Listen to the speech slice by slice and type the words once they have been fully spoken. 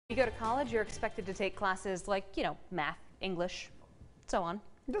You go to college, you're expected to take classes like, math, English, so on.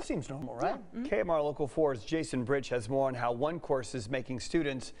 That seems normal, right? Yeah. KMR Local 4's Jason Bridge has more on how one course is making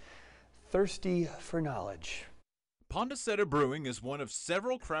students thirsty for knowledge. Pondaseta Brewing is one of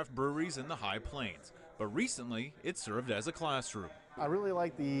several craft breweries in the High Plains, but recently it served as a classroom. I really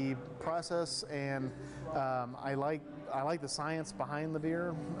like the process, and I like the science behind the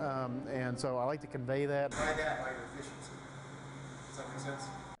beer, and so I like to convey that. By that, by your efficiency. Does that make sense?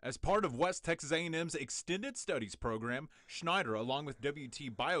 As part of West Texas A&M's Extended Studies program, Schneider, along with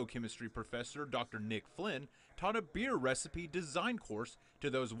WT biochemistry professor Dr. Nick Flynn, taught a beer recipe design course to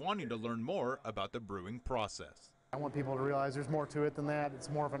those wanting to learn more about the brewing process. I want people to realize there's more to it than that.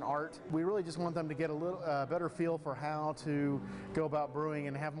 It's more of an art. We really just want them to get a little better feel for how to go about brewing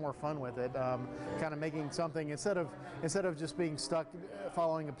and have more fun with it. Kind of making something, instead of just being stuck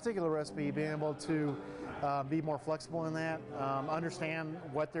following a particular recipe, being able to be more flexible in that, understand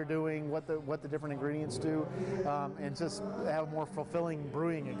what they're doing, what the different ingredients do, and just have a more fulfilling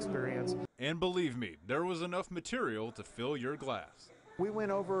brewing experience. And believe me, there was enough material to fill your glass. We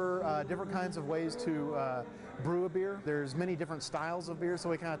went over different kinds of ways to brew a beer. There's many different styles of beer, so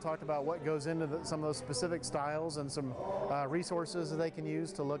we kind of talked about what goes into some of those specific styles and some resources that they can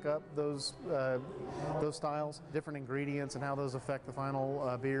use to look up those styles, different ingredients and how those affect the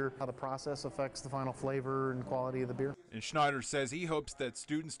final beer, how the process affects the final flavor and quality of the beer. And Schneider says he hopes that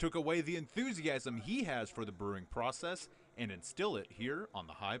students took away the enthusiasm he has for the brewing process and instill it here on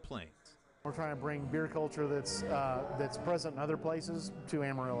the High Plains. We're trying to bring beer culture that's present in other places to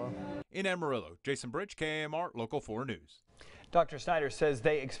Amarillo. In Amarillo, Jason Bridge, KMR Local 4 News. Dr. Snyder says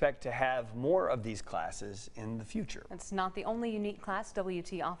they expect to have more of these classes in the future. It's not the only unique class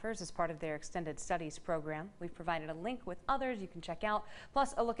WT offers as part of their Extended Studies program. We've provided a link with others you can check out,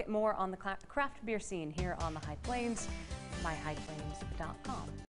 plus a look at more on the craft beer scene here on the High Plains, myhighplains.com.